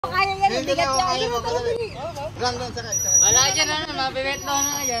Hindi ka kaya mo pala. Run, sakay. Wala dyan na, mabibet lang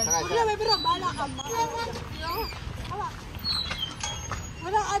na yan. Wala, may pero, bahala ka.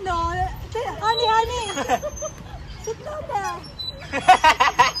 Wala ano, honey. Sit down na.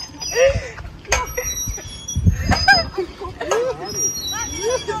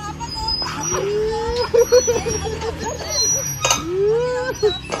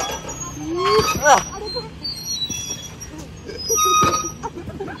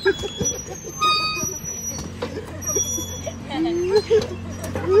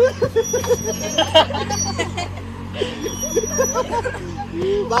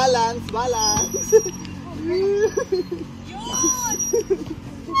 Balance. Balance.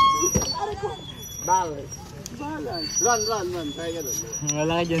 Run. Kaya ka doon.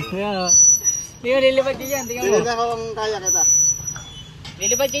 Wala ka dyan. Hindi ko lilipad ka dyan. Tingnan mo. Hindi ako ang kaya kita.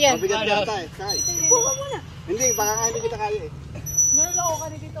 Lilipad ka dyan. Mabigat ka tayo. Sakay. Buka muna. Hindi, baka hindi kita kaya eh. Naloko ka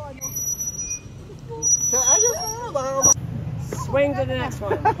dito, ano. Ayos na, baka Swing to the next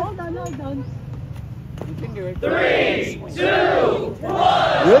one. Hold on. You can do it. 3, 2,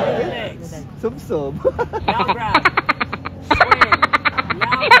 1. Good. Legs. Sub. Now grab. Swing.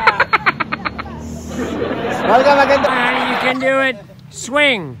 Now grab. Maganda. Honey, you can do it.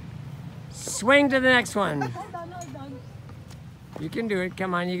 Swing. Swing to the next one. Hold on. You can do it.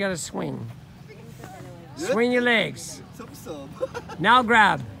 Come on, you gotta swing. Swing your legs. Sub. Now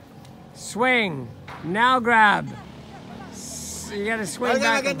grab. Swing. Now grab. You gotta swing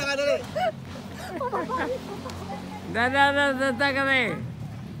back. Maganda ka dali. Da.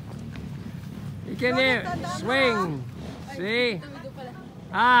 You can do it. Swing. See?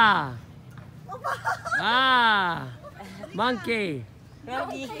 Monkey.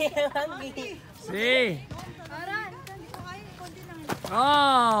 See?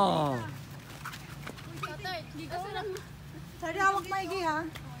 Oh. Sorry, hawak maigi ha.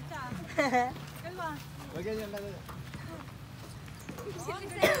 Wagyan yan lang.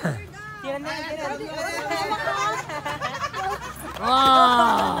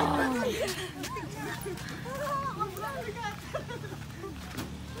 Oh.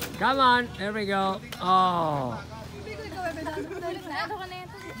 Come on, there we go. Oh.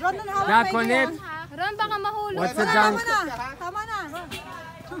 Ron, hawak That maigi one ha. it? Ron, baka mahulog. What's the dunk? Tama na.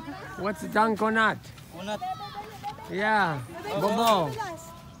 What's the dunk or not? Yeah. Bobo.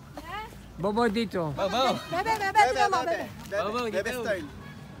 Bobo dito. Bebe, Bebe style.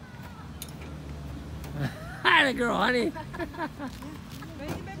 Hi, the girl, honey.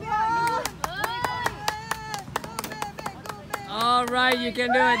 All right, you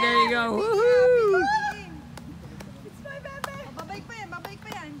can do it. There you go. Woohoo! Babalik pa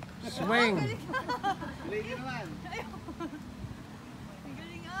yan. Swing. Lady naman.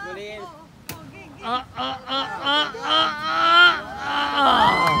 Galing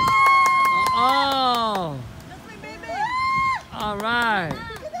Oh. All right.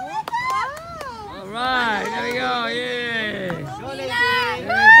 All right. There we go. Yeah.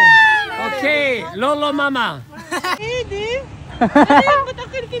 Okay, Lolo Mama. Hindi. Ba't ang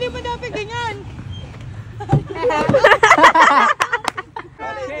kinikili mo dapat ganyan?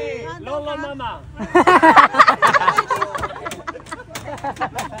 Okay, Lolo Mama.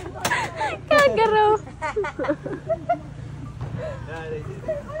 Kagaro.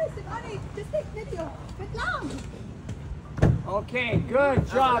 Just take video. Wait lang. Okay, good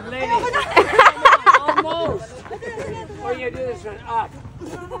job, lady. Almost. Or you do this one up.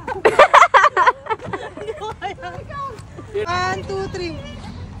 1, 2, 3.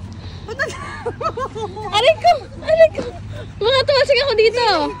 Aray ko. Mga tumasig ako dito.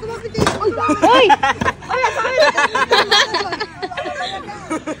 Hoy!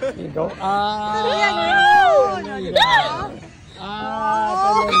 You go up. You go up and then down.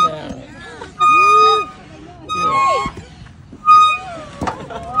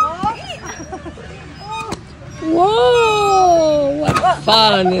 Whoa! What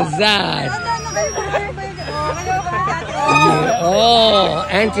fun is that? Oh,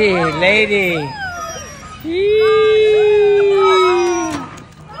 auntie, lady.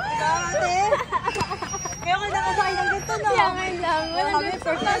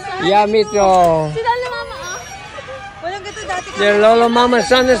 Yeah, me too. Si Lolo Mama, ah. Walang gato dati. Your Lolo Mama's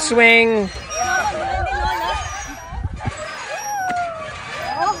on the swing.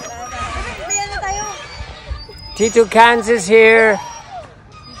 Tito Kansas here.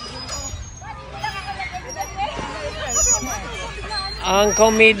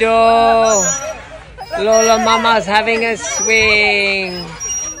 Uncle Mido. Lola Mama's having a swing.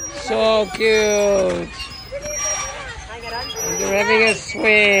 So cute. They're having a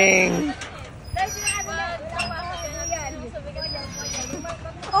swing.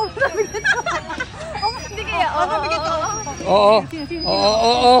 Oh, mabigat. Hindi kaya. Mabigat. Oo.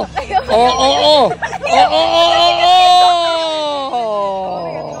 Oo. Oo.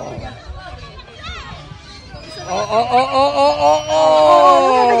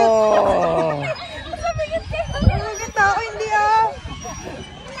 Mabigat tao, hindi ah.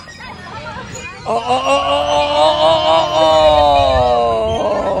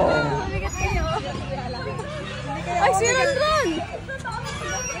 Ay, si Ron!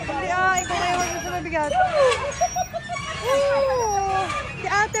 Hindi ah, ikaw kayo mag-gusto mabigat. Si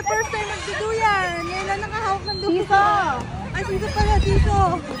ate, first time magduduyan. Ngayon lang nakahawak ng dugo. Siso! Ay, siso pala,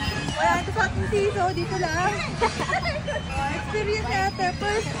 siso. Wala ito sa ating siso, dito lang. Experience ni ate,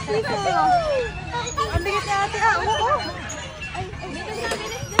 first siso. Ang bigat ni ate, oo.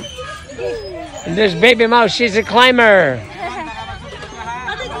 And there's Baby Mouse. She's a climber.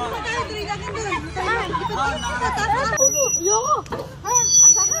 Ate, dito na tayo, tuloy natin doon. Ayoko!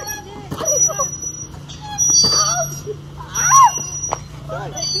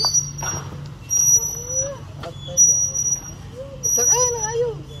 Sakay na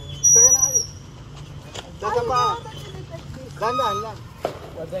kayo. Sakay na kayo. Dasa pa. Dandan lang.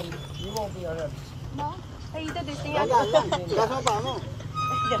 You won't be alright. Ay, ito, distingan. Dandan lang. Dasa pa mo.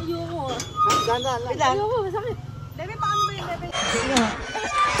 Ayoko. Dandan lang. Ayoko, masakit. Bebe, paano ba yun, bebe?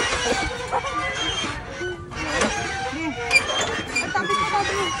 Ang tapit mo,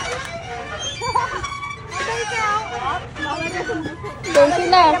 bebe. Ay, ikaw. Doon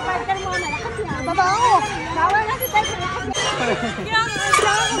sila. Baba ako. Bawal na si Tay. Kaya ako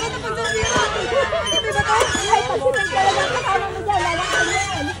na pagdasira. Hindi ba to? Ay, pag si Tay talagang kasama mo dyan, lalakad mo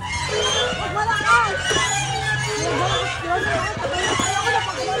yan. Huwag malakas. Ayoko na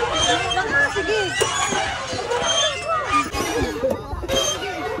pag-malakas. Sige.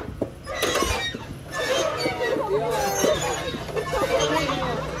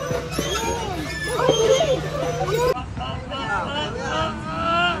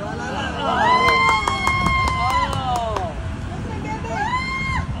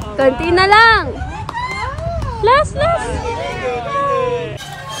 Konti na lang. Last.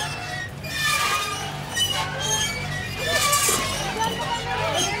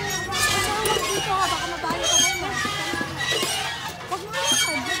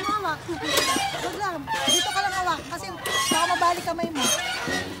 Dito ka lang hawak kasi baka mabalik kamay mo.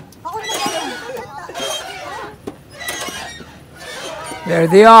 Ako na mag-along. There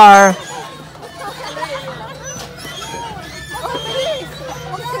they are.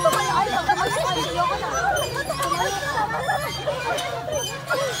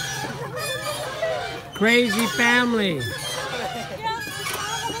 Crazy family.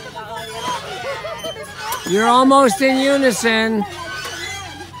 You're almost in unison. Huwag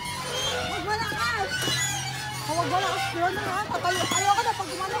malakas. Huwag malakas doon ha. Ayoko na pag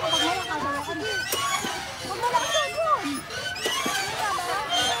gumana ka. Pag malakas. Ayoko na. Huwag malakas doon.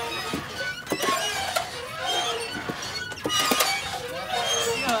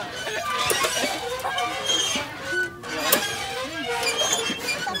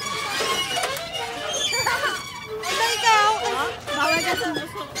 Ano ikaw? Bawal ka sa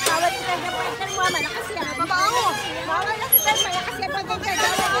muso. Bawal ka sa partner mo. Malakas yan. Baba ako. Bawal ka sa partner. Malakas yan. Pag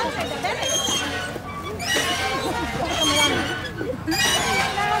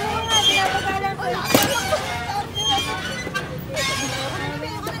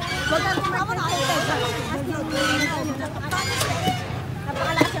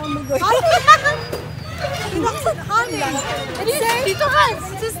napakalakas yung mugoy. Tito Hans,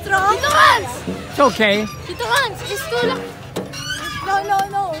 it's strong. Tito Hans! It's okay. Tito Hans, it's too long.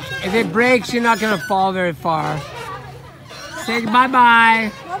 No. If it breaks, you're not going to fall very far. Say bye-bye.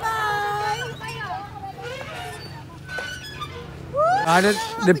 Bye-bye. Out at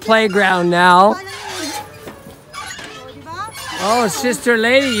the playground now. Oh, sister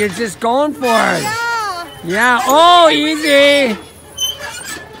lady, you're just going for it. Yeah. Yeah. Oh, easy.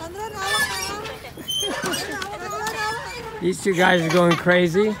 These two guys are going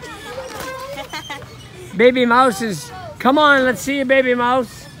crazy. Baby Mouse is... Come on, let's see you, Baby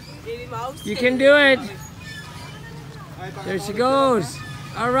Mouse. Baby Mouse. You can do it. There she goes.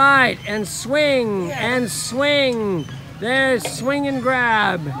 All right, and swing, and swing. There's swing and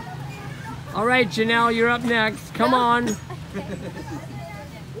grab. All right, Janelle, you're up next. Come on.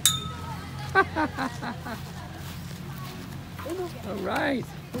 All right,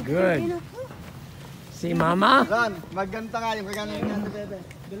 good. See, Mama? Ron, magganto nga yung kaganan ni Ate Bebe.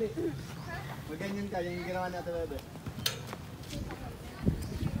 Dali. Maganyan ka, yung ginawa ni Ate Bebe.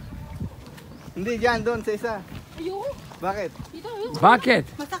 Hindi, dyan, doon, sa isa. Bakit? Bakit?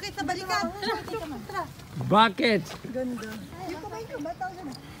 Masakit sa balikan. Bakit?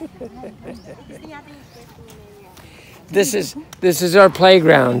 This is our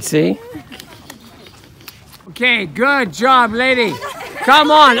playground, see? Okay, good job, lady.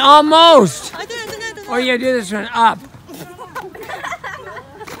 Come on, almost. Or you do this one up.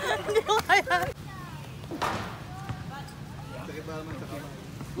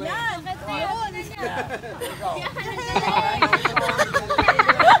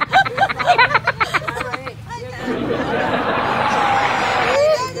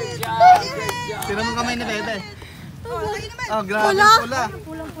 Tira mo kamay ni Bebe. Oh, grabe. Pula.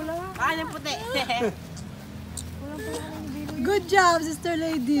 Good job, sister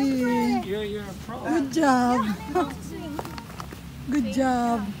lady. You're a pro. Good job. Good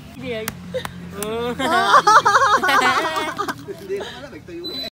job. Hindi naman alam, nagtayo na.